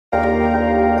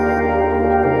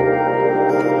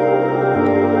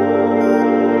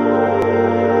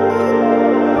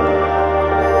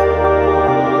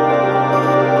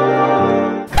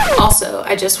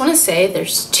I just want to say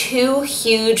there's two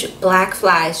huge black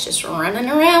flies just running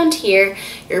around here.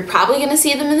 You're probably going to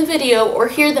see them in the video or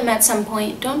hear them at some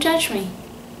point. Don't judge me.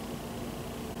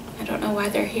 I don't know why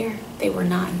they're here. They were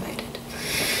not invited.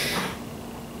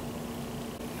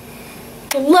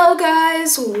 Hello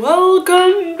guys,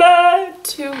 welcome back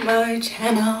to my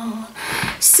channel.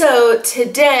 So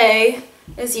today,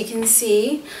 as you can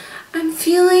see, I'm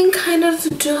feeling kind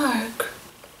of dark.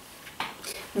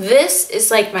 This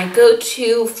is like my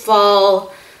go-to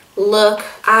fall look.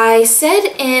 I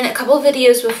said in a couple of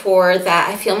videos before that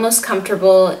I feel most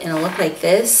comfortable in a look like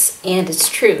this, and it's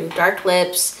true. Dark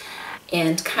lips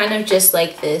and kind of just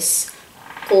like this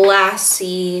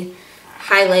glassy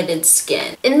highlighted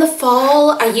skin. In the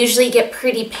fall, I usually get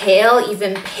pretty pale,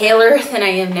 even paler than I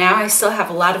am now. I still have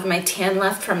a lot of my tan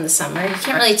left from the summer. You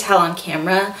can't really tell on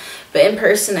camera, but in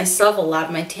person, I still have a lot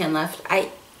of my tan left.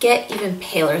 I get even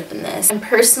paler than this. And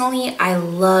personally, I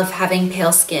love having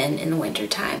pale skin in the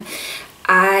wintertime.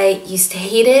 I used to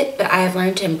hate it, but I have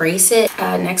learned to embrace it.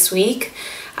 Next week,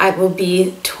 I will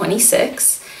be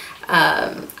 26.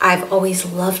 I've always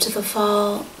loved the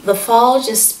fall. The fall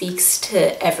just speaks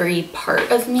to every part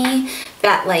of me.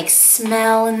 That like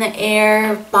smell in the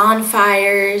air,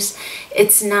 bonfires,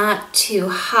 it's not too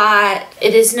hot.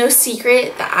 It is no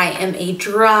secret that I am a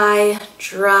dry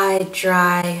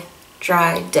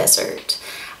desert.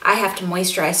 I have to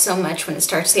moisturize so much when it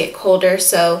starts to get colder,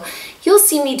 so you'll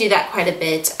see me do that quite a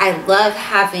bit. I love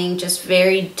having just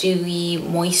very dewy,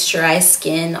 moisturized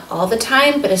skin all the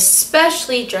time, but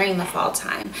especially during the fall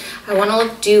time. I want to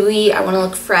look dewy, I want to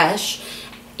look fresh,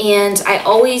 and I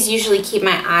always usually keep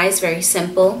my eyes very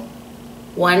simple.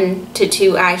 1 to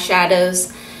 2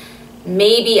 eyeshadows,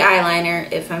 maybe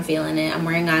eyeliner if I'm feeling it. I'm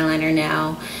wearing eyeliner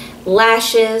now.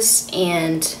 Lashes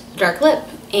and dark lip.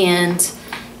 And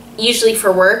usually for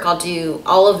work, I'll do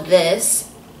all of this,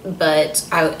 but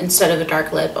instead of a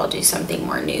dark lip, I'll do something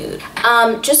more nude.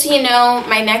 Just so you know,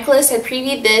 my necklace, I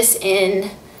previewed this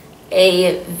in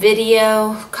a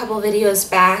video, a couple videos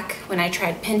back when I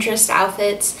tried Pinterest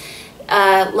outfits.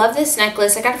 Love this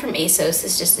necklace. I got it from ASOS.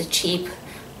 It's just a cheap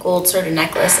gold sort of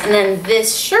necklace. And then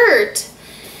this shirt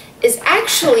is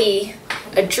actually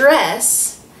a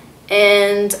dress,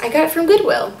 and I got it from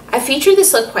Goodwill. I feature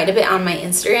this look quite a bit on my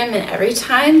Instagram, and every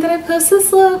time that I post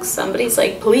this look, somebody's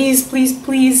like, please, please,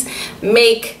 please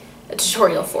make a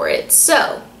tutorial for it.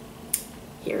 So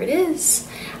here it is.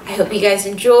 I hope you guys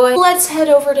enjoy. Let's head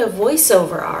over to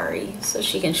voiceover Ari so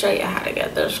she can show you how to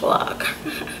get this look.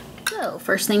 So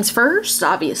first things first,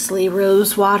 obviously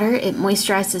rose water. It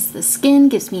moisturizes the skin,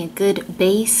 gives me a good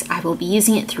base. I will be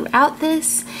using it throughout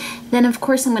this. Then of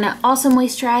course I'm gonna also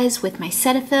moisturize with my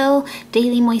Cetaphil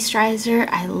Daily Moisturizer.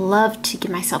 I love to give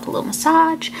myself a little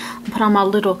massage. Put on my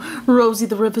little Rosie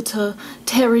the Riveter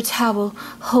terry towel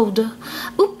holder.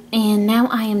 Oop. And now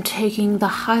I am taking the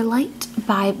highlight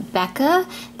by Becca.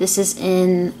 This is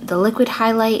in the liquid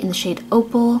highlight in the shade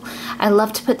Opal. I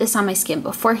love to put this on my skin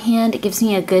beforehand. It gives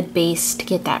me a good base to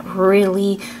get that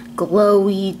really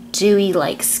glowy,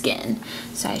 dewy-like skin.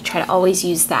 So I try to always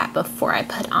use that before I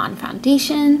put on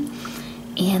foundation.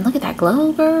 And look at that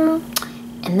glow, girl.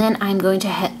 And then I'm going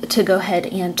to go ahead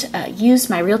and use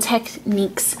my Real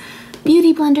Techniques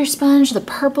Beauty Blender sponge. The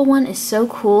purple one is so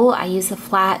cool. I use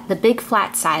the big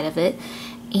flat side of it,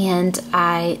 and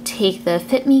I take the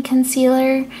Fit Me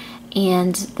concealer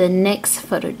and the NYX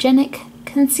Photogenic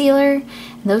concealer.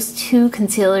 And those two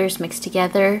concealers mixed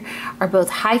together are both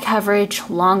high coverage,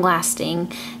 long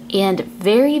lasting, and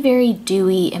very, very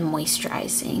dewy and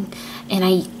moisturizing. And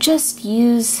I just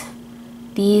use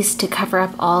these to cover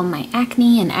up all my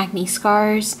acne and acne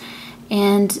scars.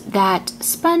 And that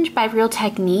sponge by Real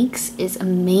Techniques is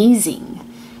amazing,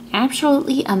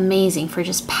 absolutely amazing for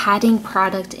just patting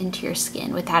product into your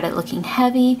skin without it looking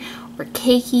heavy or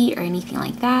cakey or anything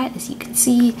like that. As you can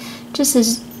see, just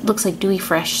looks like dewy,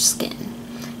 fresh skin.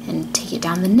 And take it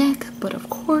down the neck, but of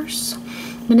course,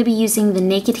 I'm going to be using the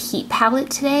Naked Heat palette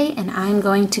today, and I'm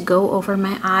going to go over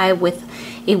my eye with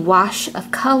a wash of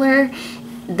color.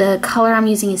 The color I'm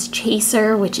using is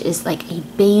Chaser, which is like a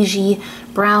beigey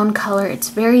brown color. It's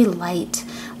very light.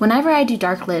 Whenever I do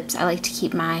dark lips, I like to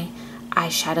keep my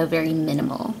eyeshadow very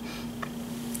minimal.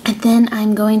 And then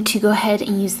I'm going to go ahead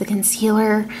and use the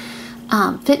concealer,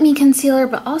 Fit Me concealer,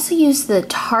 but also use the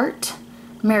Tarte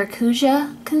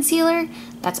Maracuja concealer.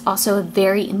 That's also a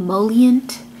very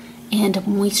emollient and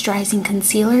moisturizing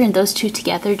concealer, and those two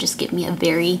together just give me a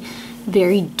very,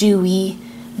 very dewy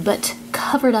but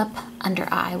covered up under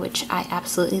eye, which I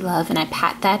absolutely love, and I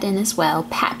pat that in as well.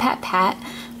 Pat, pat, pat.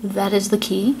 That is the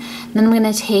key. Then I'm going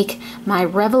to take my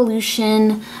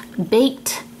Revolution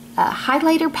Baked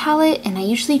highlighter palette, and I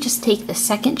usually just take the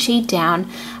second shade down.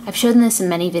 I've shown this in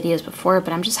many videos before,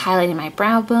 but I'm just highlighting my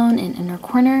brow bone and inner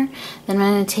corner. Then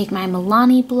I'm going to take my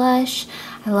Milani blush.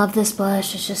 I love this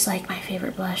blush. It's just like my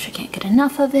favorite blush. I can't get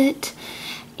enough of it.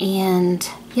 And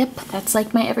yep, that's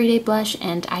like my everyday blush,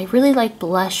 and I really like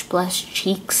blush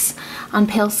cheeks on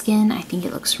pale skin. I think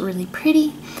it looks really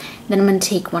pretty. Then I'm going to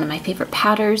take one of my favorite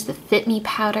powders, the Fit Me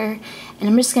powder, and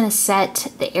I'm just going to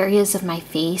set the areas of my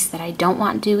face that I don't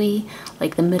want dewy,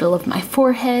 like the middle of my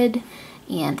forehead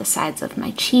and the sides of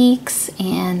my cheeks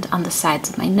and on the sides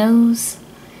of my nose.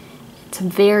 It's a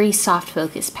very soft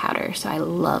focus powder, so I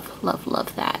love, love,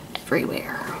 love that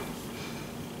everywhere.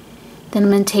 Then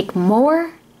I'm going to take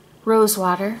more rose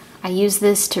water. I use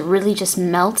this to really just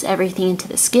melt everything into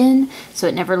the skin so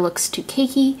it never looks too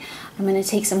cakey. I'm going to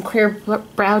take some clear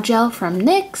brow gel from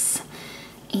NYX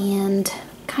and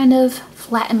kind of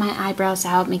flatten my eyebrows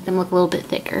out, make them look a little bit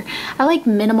thicker. I like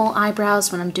minimal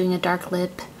eyebrows when I'm doing a dark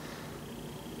lip,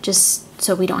 just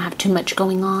so we don't have too much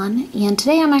going on. And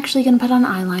today I'm actually going to put on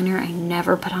eyeliner. I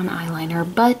never put on eyeliner,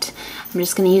 but I'm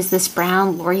just going to use this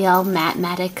brown L'Oreal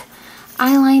Matte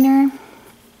eyeliner.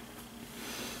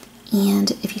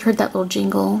 And if you heard that little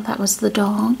jingle, that was the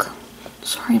dog.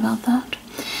 Sorry about that.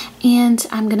 And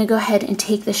I'm going to go ahead and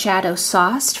take the shadow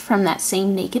Sauced from that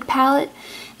same Naked palette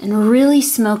and really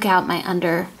smoke out my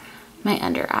under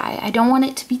eye. I don't want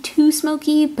it to be too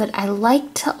smoky, but I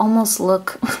like to almost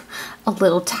look a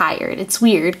little tired. It's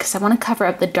weird because I want to cover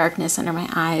up the darkness under my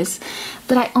eyes,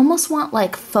 but I almost want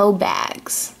like faux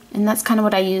bags. And that's kind of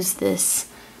what I use this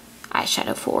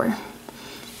eyeshadow for.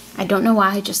 I don't know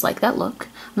why, I just like that look.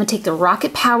 I'm going to take the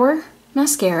Rocket Power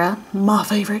mascara, my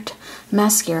favorite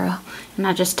mascara, and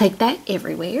I just take that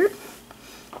everywhere.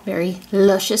 Very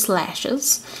luscious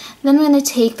lashes. Then I'm going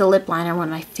to take the lip liner, one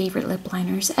of my favorite lip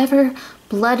liners ever,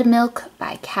 Blood Milk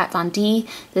by Kat Von D.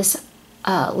 This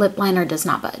lip liner does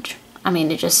not budge. I mean,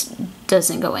 it just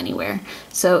doesn't go anywhere.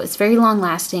 So it's very long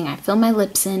lasting. I fill my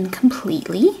lips in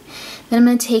completely. Then I'm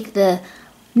going to take the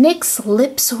NYX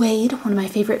Lip Suede, one of my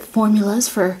favorite formulas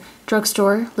for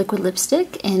drugstore liquid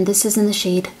lipstick, and this is in the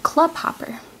shade Club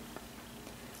Hopper.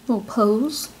 Little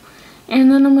pose. And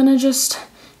then I'm gonna just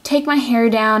take my hair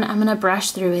down. I'm gonna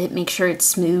brush through it, make sure it's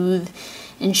smooth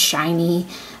and shiny.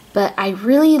 But I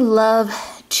really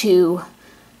love to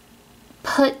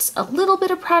put a little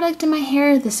bit of product in my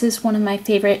hair. This is one of my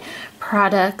favorite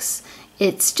products.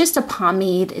 It's just a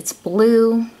pomade. It's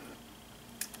blue.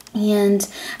 And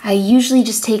I usually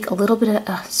just take a little bit of,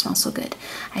 oh, it smells so good.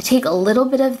 I take a little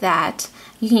bit of that.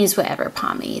 You can use whatever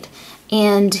pomade.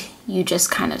 And you just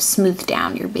kind of smooth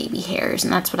down your baby hairs,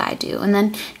 and that's what I do. And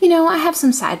then, you know, I have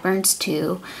some sideburns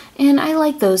too, and I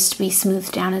like those to be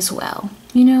smoothed down as well.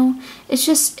 You know,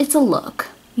 it's a look,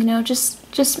 you know,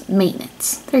 just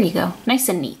maintenance. There you go, nice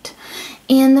and neat.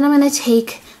 And then I'm gonna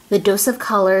take the Dose of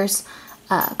Colors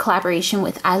collaboration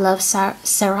with I Love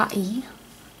Sarai,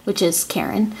 which is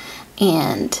Karen,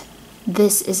 and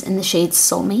this is in the shade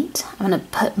Soulmate. I'm gonna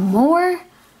put more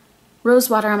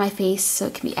rose water on my face so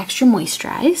it can be extra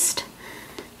moisturized.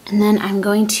 And then I'm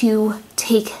going to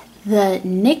take the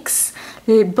NYX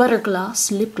Butter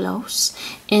Gloss Lip Gloss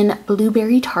in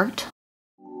Blueberry Tart.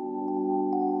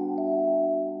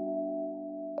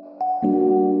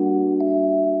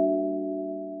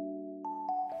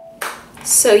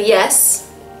 So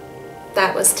yes,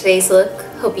 that was today's look.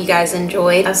 Hope you guys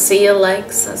enjoyed. I'll see your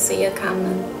likes, I'll see your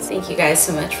comments. Thank you guys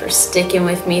so much for sticking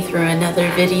with me through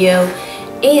another video,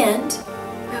 and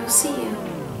I will see you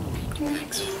in the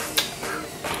next one.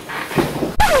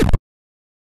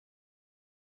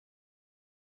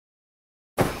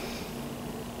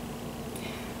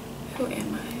 Who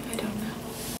am I? I don't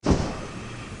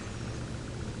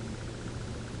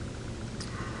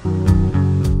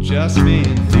know. Just me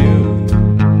and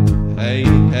you. Hey,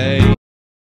 hey.